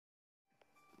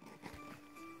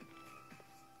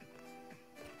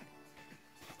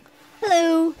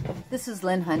This is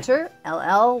Llyn Hunter,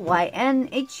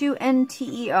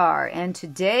 L-L-Y-N-H-U-N-T-E-R, and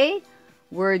today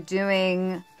we're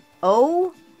doing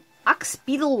ox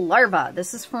beetle larva.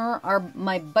 This is for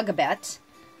my Bug-abet.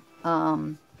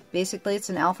 Basically, it's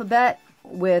an alphabet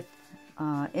with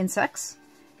insects,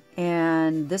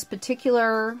 and this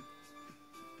particular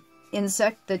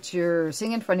insect that you're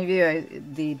seeing in front of you,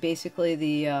 the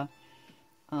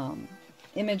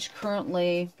image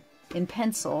currently in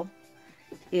pencil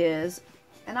is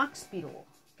an ox beetle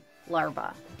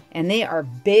larva, and they are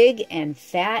big and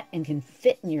fat and can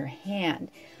fit in your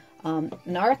hand.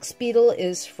 An ox beetle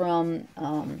is from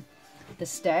the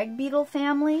stag beetle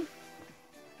family,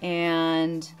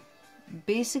 and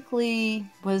basically,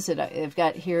 what is it? I've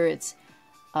got here, it's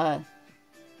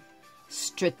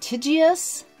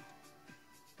Strategius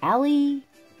aloeus.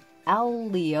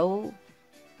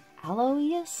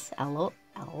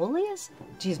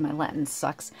 Geez, my Latin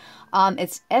sucks.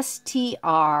 It's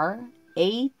Strategus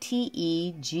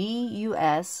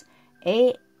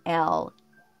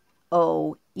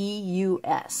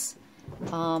aloeus.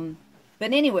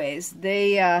 But anyways,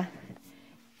 these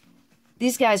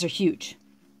guys are huge.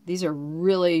 These are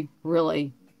really,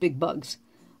 really big bugs.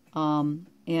 And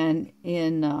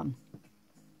in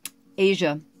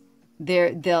Asia,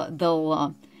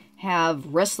 they'll have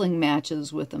wrestling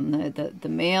matches with them. The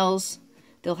males,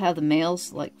 they'll have the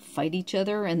males like fight each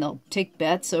other, and they'll take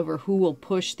bets over who will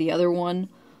push the other one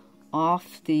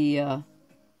off a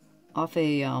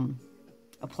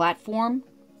platform.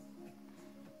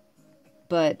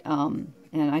 But and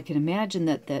I can imagine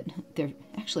that they're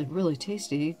actually really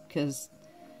tasty because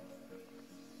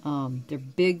they're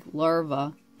big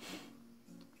larvae.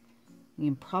 You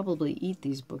can probably eat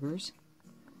these boogers,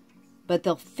 but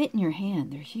they'll fit in your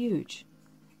hand. They're huge,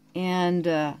 and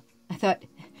I thought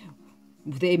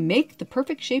they make the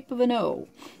perfect shape of an O.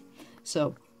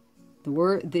 So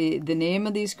the name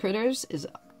of these critters is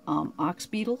ox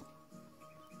beetle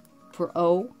for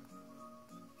O,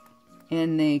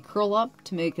 and they curl up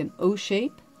to make an O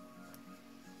shape,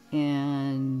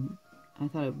 and I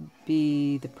thought it would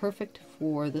be the perfect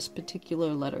for this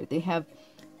particular letter. They have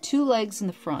 2 legs in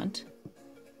the front.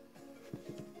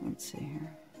 Let's see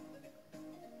here.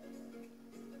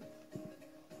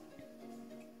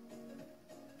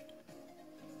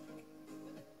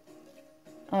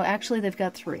 Oh, actually, they've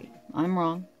got 3. I'm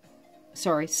wrong.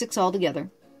 Sorry, 6 altogether.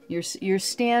 Your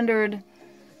standard,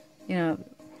 you know,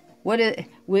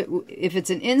 if it's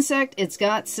an insect, it's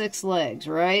got 6 legs,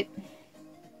 right?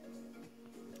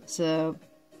 So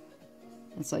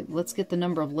it's like, let's get the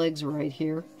number of legs right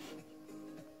here.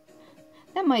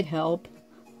 That might help.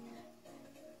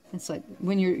 It's like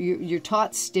when you're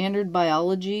taught standard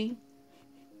biology,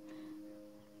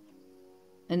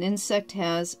 an insect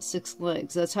has 6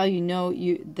 legs. That's how you know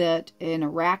that an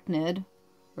arachnid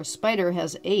or spider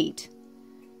has 8,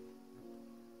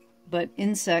 but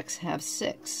insects have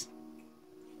 6.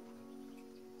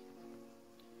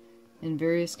 In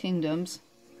various kingdoms,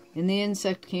 in the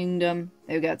insect kingdom,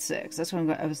 they've got 6. That's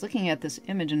what I was looking at this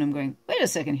image, and I'm going, wait a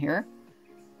second here.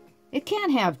 It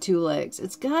can't have 2 legs.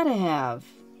 It's got to have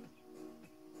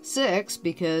 6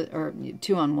 because, or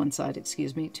 2 on one side,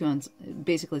 excuse me, 2 on,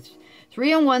 basically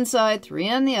 3 on one side, 3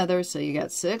 on the other, so you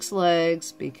got 6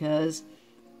 legs because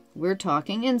we're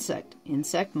talking insect.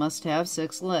 Insect must have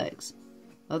 6 legs.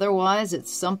 Otherwise,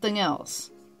 it's something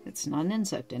else. It's not an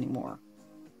insect anymore.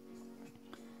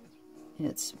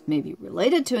 It's maybe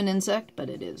related to an insect, but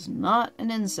it is not an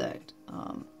insect.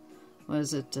 What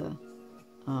is it?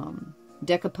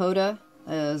 Decapoda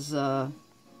as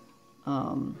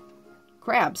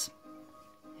crabs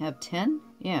have 10.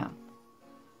 Yeah.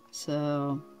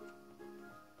 So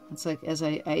it's like, as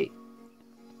I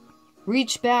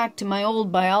reach back to my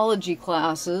old biology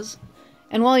classes,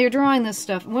 and while you're drawing this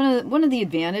stuff, one of the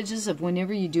advantages of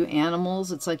whenever you do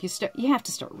animals, it's like you have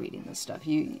to start reading this stuff.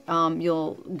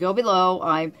 You'll go below.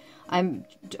 I've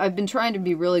been trying to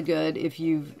be really good. If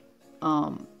you're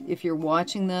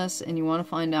watching this and you want to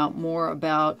find out more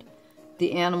about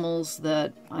the animals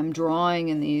that I'm drawing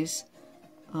in these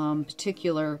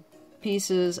particular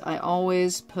pieces, I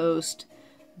always post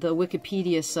the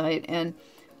Wikipedia site, and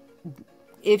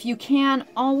if you can,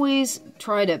 always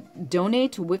try to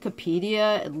donate to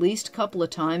Wikipedia at least a couple of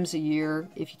times a year,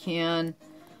 if you can.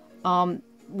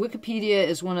 Wikipedia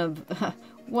is one of,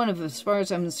 as far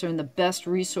as I'm concerned, the best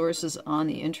resources on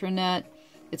the internet.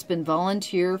 It's been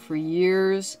volunteer for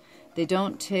years. They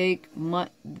don't take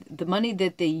the money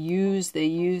that they use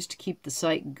to keep the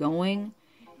site going.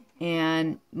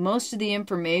 And most of the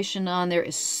information on there,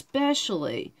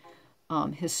 especially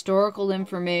historical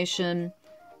information,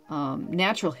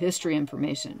 natural history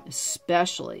information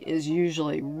especially is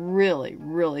usually really,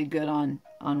 really good on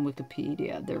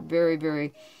Wikipedia. They're very,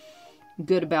 very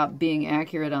good about being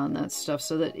accurate on that stuff,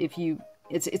 so that if you,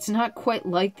 it's not quite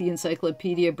like the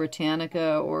Encyclopedia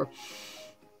Britannica, or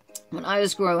when I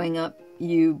was growing up,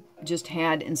 you just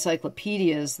had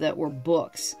encyclopedias that were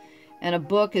books, and a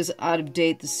book is out of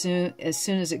date as soon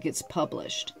as it gets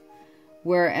published.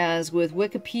 Whereas with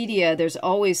Wikipedia, there's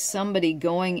always somebody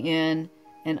going in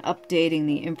and updating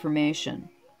the information.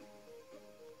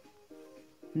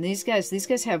 And these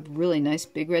guys have really nice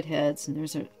big red heads, and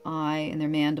there's an eye and their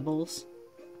mandibles.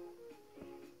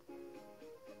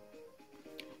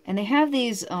 And they have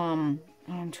these, I'm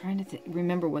trying to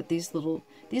remember what these little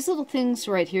things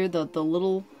right here, the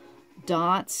little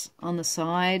dots on the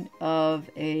side of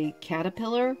a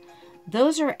caterpillar,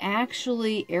 those are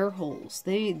actually air holes.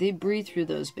 They breathe through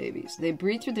those babies. They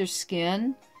breathe through their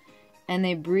skin, and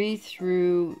they breathe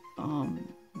through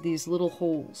these little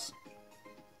holes.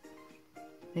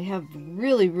 They have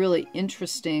really, really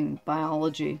interesting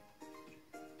biology.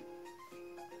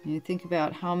 You think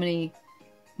about how many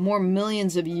more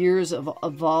millions of years of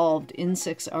evolved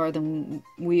insects are than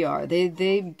we are. They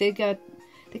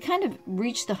kind of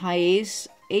reached the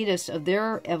hiatus of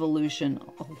their evolution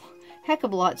a heck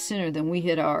of a lot sooner than we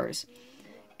hit ours.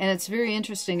 And it's very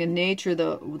interesting in nature,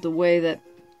 the way that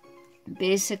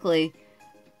basically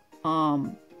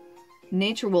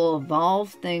nature will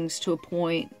evolve things to a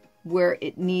point where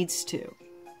it needs to.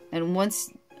 And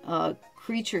once a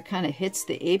creature kind of hits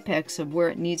the apex of where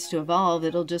it needs to evolve,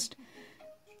 it'll just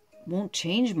won't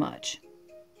change much.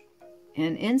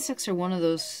 And insects are one of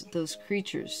those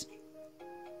creatures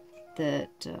that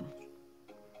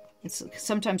it's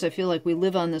sometimes I feel like we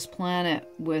live on this planet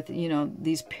with, you know,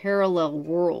 these parallel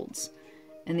worlds,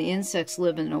 and the insects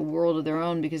live in a world of their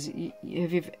own. Because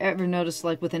if you've ever noticed,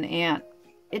 like with an ant,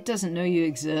 it doesn't know you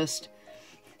exist.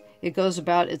 It goes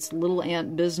about its little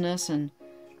ant business and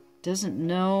doesn't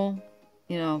know,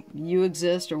 you know, you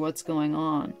exist or what's going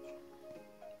on.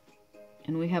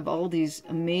 And we have all these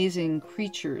amazing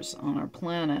creatures on our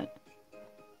planet,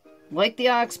 like the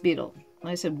ox beetle.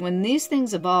 Like I said, when these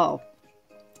things evolve,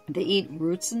 they eat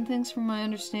roots and things, from what I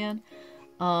understand,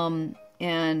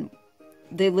 and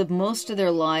they live most of their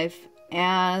life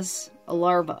as a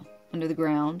larva under the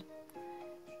ground.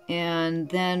 And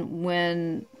then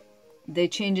when they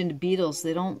change into beetles,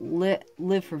 they don't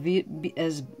live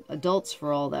as adults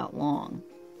for all that long.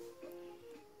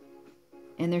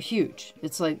 And they're huge.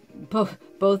 It's like both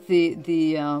the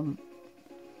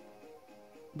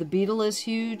beetle is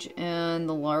huge and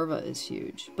the larva is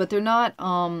huge. But they're not,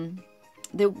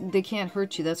 they can't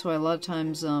hurt you. That's why a lot of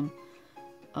times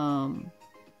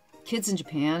kids in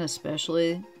Japan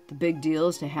especially, the big deal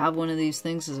is to have one of these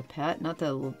things as a pet. Not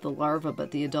the larva,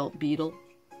 but the adult beetle.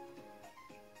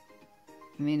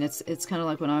 I mean, it's kind of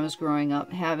like when I was growing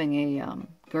up, having a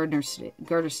garter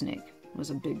snake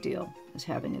was a big deal, as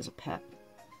having as a pet.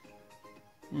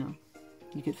 You know,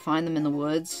 you could find them in the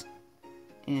woods,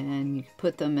 and you could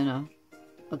put them in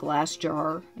a glass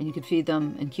jar, and you could feed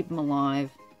them and keep them alive.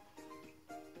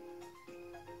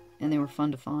 And they were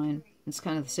fun to find. It's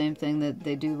kind of the same thing that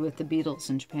they do with the beetles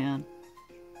in Japan.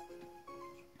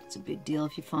 It's a big deal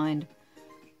if you find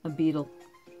a beetle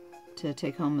to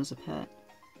take home as a pet.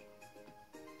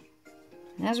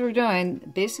 And as we're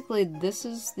doing, basically this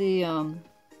is the, you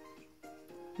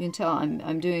can tell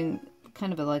I'm doing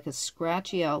kind of like a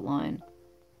scratchy outline,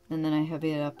 and then I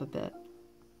heavy it up a bit.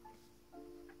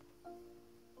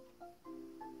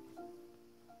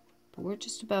 But we're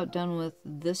just about done with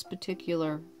this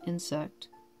particular insect.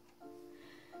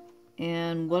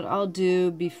 And what I'll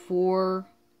do before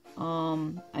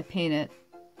I paint it,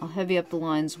 I'll heavy up the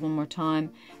lines one more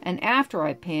time, and after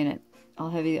I paint it,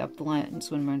 I'll heavy up the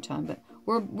lines one more time. But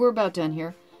we're about done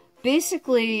here.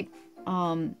 Basically,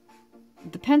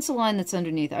 the pencil line that's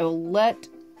underneath, I will let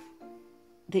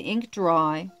the ink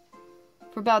dry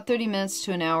for about 30 minutes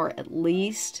to an hour at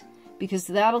least, because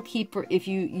that'll keep, if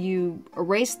you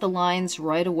erase the lines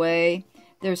right away,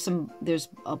 there's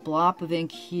a blob of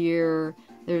ink here,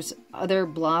 there's other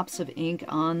blobs of ink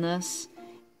on this,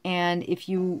 and if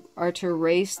you are to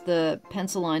erase the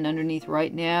pencil line underneath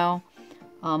right now,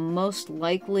 most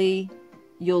likely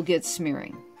you'll get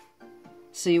smearing.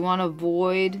 So you want to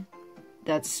avoid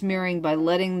that smearing by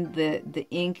letting the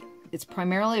ink, it's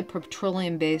primarily a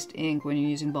petroleum-based ink when you're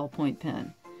using ballpoint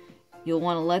pen. You'll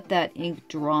want to let that ink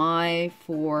dry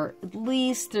for at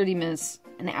least 30 minutes,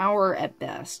 an hour at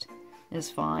best is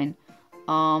fine,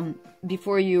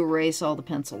 before you erase all the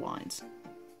pencil lines.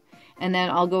 And then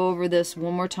I'll go over this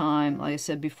one more time, like I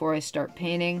said, before I start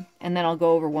painting. And then I'll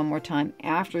go over one more time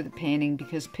after the painting,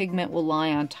 because pigment will lie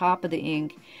on top of the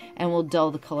ink and will dull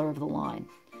the color of the line.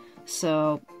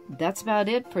 So that's about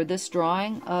it for this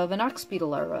drawing of an ox beetle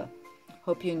larva.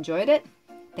 Hope you enjoyed it.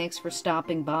 Thanks for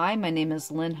stopping by. My name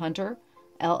is Llyn Hunter,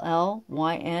 Llynhunter.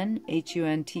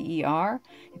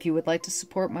 If you would like to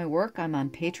support my work, I'm on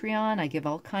Patreon. I give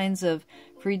all kinds of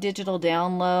free digital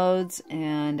downloads,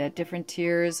 and at different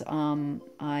tiers,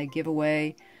 I give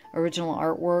away original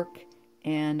artwork,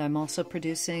 and I'm also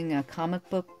producing a comic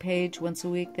book page once a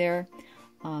week there.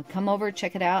 Come over,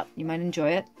 check it out. You might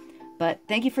enjoy it. But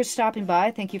thank you for stopping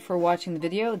by. Thank you for watching the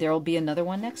video. There will be another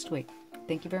one next week.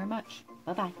 Thank you very much.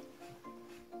 Bye-bye.